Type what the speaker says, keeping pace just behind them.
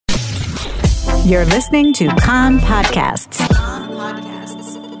You're listening to Kan Podcasts.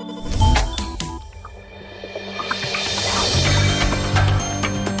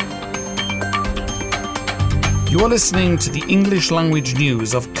 You are listening to the English language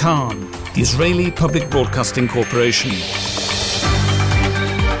news of Kan, the Israeli Public Broadcasting Corporation.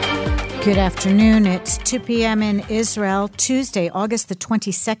 Good afternoon. It's 2 p.m. in Israel, Tuesday, August the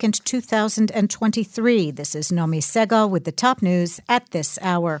 22nd, 2023. This is Nomi Segal with the top news at this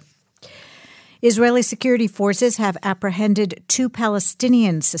hour. Israeli security forces have apprehended 2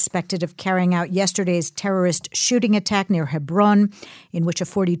 Palestinians suspected of carrying out yesterday's terrorist shooting attack near Hebron, in which a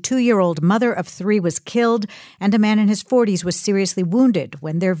 42-year-old mother of 3 was killed and a man in his 40s was seriously wounded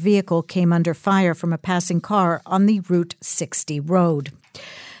when their vehicle came under fire from a passing car on the Route 60 road.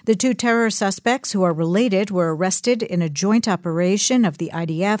 The 2 terror suspects, who are related, were arrested in a joint operation of the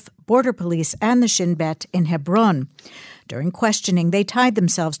IDF, Border Police, and the Shin Bet in Hebron. During questioning, they tied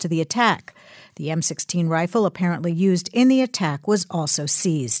themselves to the attack. The M16 rifle apparently used in the attack was also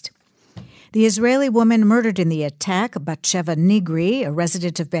seized. The Israeli woman murdered in the attack, Batsheva Nigri, a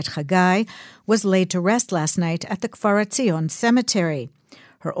resident of Bet Haggai, was laid to rest last night at the Kfar Atzion cemetery.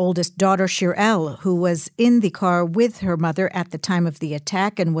 Her oldest daughter, Shir El, who was in the car with her mother at the time of the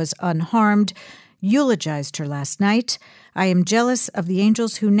attack and was unharmed, eulogized her last night. "I am jealous of the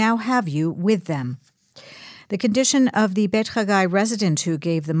angels who now have you with them." The condition of the Bet Haggai resident who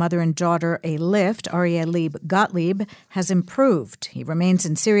gave the mother and daughter a lift, Aryeh Leib Gottlieb, has improved. He remains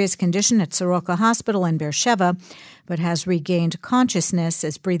in serious condition at Soroka Hospital in Beersheba, but has regained consciousness,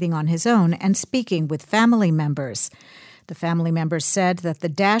 is breathing on his own and speaking with family members. The family members said that the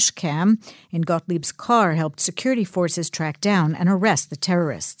dash cam in Gottlieb's car helped security forces track down and arrest the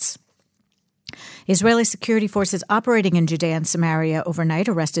terrorists. Israeli security forces operating in Judea and Samaria overnight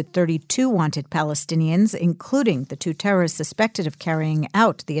arrested 32 wanted Palestinians, including the 2 terrorists suspected of carrying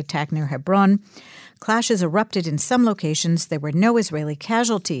out the attack near Hebron. Clashes erupted in some locations. There were no Israeli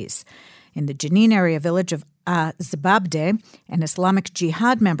casualties. In the Jenin area village of Zababde, an Islamic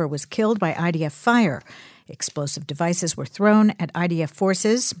Jihad member was killed by IDF fire. Explosive devices were thrown at IDF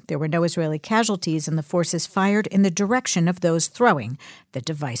forces. There were no Israeli casualties, and the forces fired in the direction of those throwing the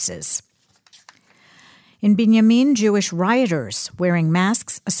devices. In Binyamin, Jewish rioters wearing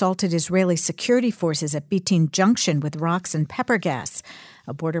masks assaulted Israeli security forces at Bitin Junction with rocks and pepper gas.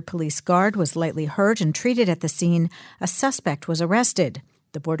 A border police guard was lightly hurt and treated at the scene. A suspect was arrested.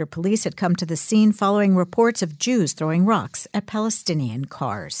 The border police had come to the scene following reports of Jews throwing rocks at Palestinian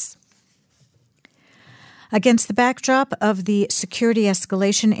cars. Against the backdrop of the security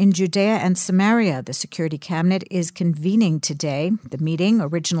escalation in Judea and Samaria, the Security Cabinet is convening today. The meeting,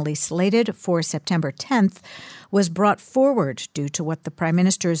 originally slated for September 10th, was brought forward due to what the Prime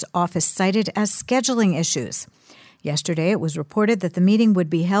Minister's office cited as scheduling issues. Yesterday, it was reported that the meeting would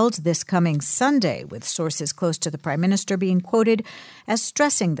be held this coming Sunday, with sources close to the Prime Minister being quoted as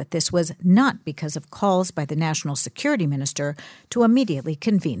stressing that this was not because of calls by the National Security Minister to immediately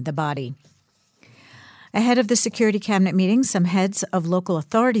convene the body. Ahead of the Security Cabinet meeting, some heads of local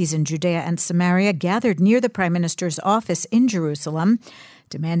authorities in Judea and Samaria gathered near the Prime Minister's office in Jerusalem,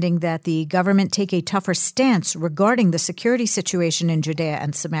 demanding that the government take a tougher stance regarding the security situation in Judea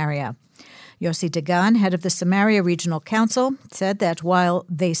and Samaria. Yossi Dagan, head of the Samaria Regional Council, said that while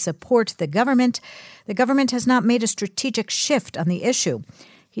they support the government has not made a strategic shift on the issue.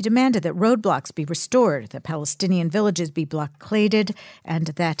 He demanded that roadblocks be restored, that Palestinian villages be blockaded, and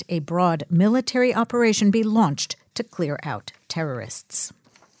that a broad military operation be launched to clear out terrorists.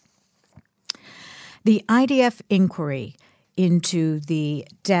 The IDF inquiry into the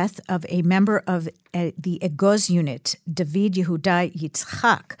death of a member of the Egoz unit, David Yehuda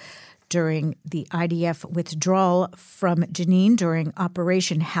Yitzchak, during the IDF withdrawal from Jenin during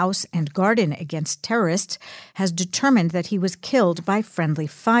Operation House and Garden against terrorists, has determined that he was killed by friendly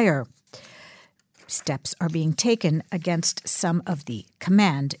fire. Steps are being taken against some of the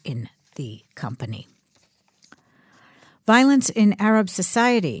command in the company. Violence in Arab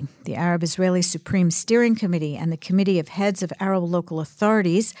society. The Arab-Israeli Supreme Steering Committee and the Committee of Heads of Arab Local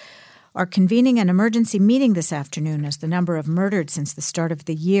Authorities are convening an emergency meeting this afternoon as the number of murdered since the start of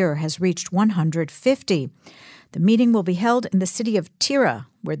the year has reached 150. The meeting will be held in the city of Tira,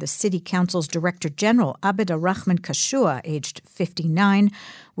 where the city council's director general, Abed Arrahman Kashua, aged 59,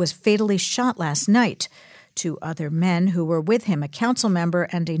 was fatally shot last night. 2 other men who were with him, a council member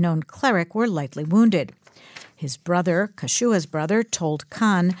and a known cleric, were lightly wounded. His brother, Kashua's brother, told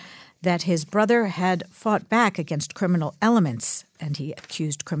Khan that his brother had fought back against criminal elements, and he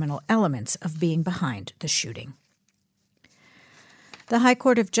accused criminal elements of being behind the shooting. The High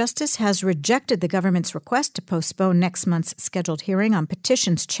Court of Justice has rejected the government's request to postpone next month's scheduled hearing on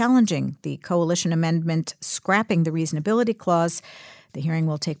petitions challenging the coalition amendment scrapping the reasonability clause. The hearing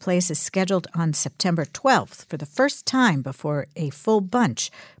will take place as scheduled on September 12th for the first time before a full bench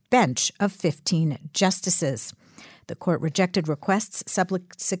of 15 justices. The court rejected requests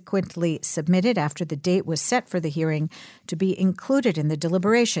subsequently submitted after the date was set for the hearing to be included in the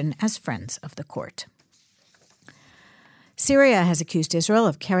deliberation as friends of the court. Syria has accused Israel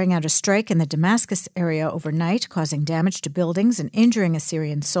of carrying out a strike in the Damascus area overnight, causing damage to buildings and injuring a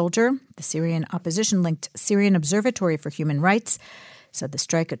Syrian soldier. The Syrian opposition-linked Syrian Observatory for Human Rights said the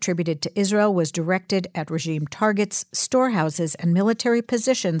strike attributed to Israel was directed at regime targets, storehouses, and military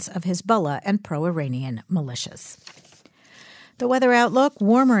positions of Hezbollah and pro-Iranian militias. The weather outlook,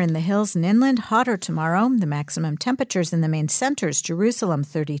 warmer in the hills and inland, hotter tomorrow. The maximum temperatures in the main centers, Jerusalem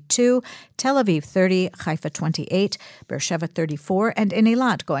 32, Tel Aviv 30, Haifa 28, Beersheba 34, and in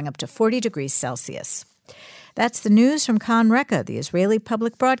Eilat going up to 40 degrees Celsius. That's the news from Kan Reka, the Israeli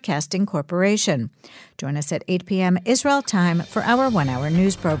Public Broadcasting Corporation. Join us at 8 p.m. Israel time for our one-hour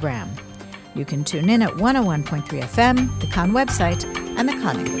news program. You can tune in at 101.3 FM, the Kan website, and the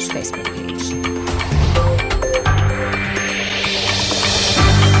Kan English Facebook page.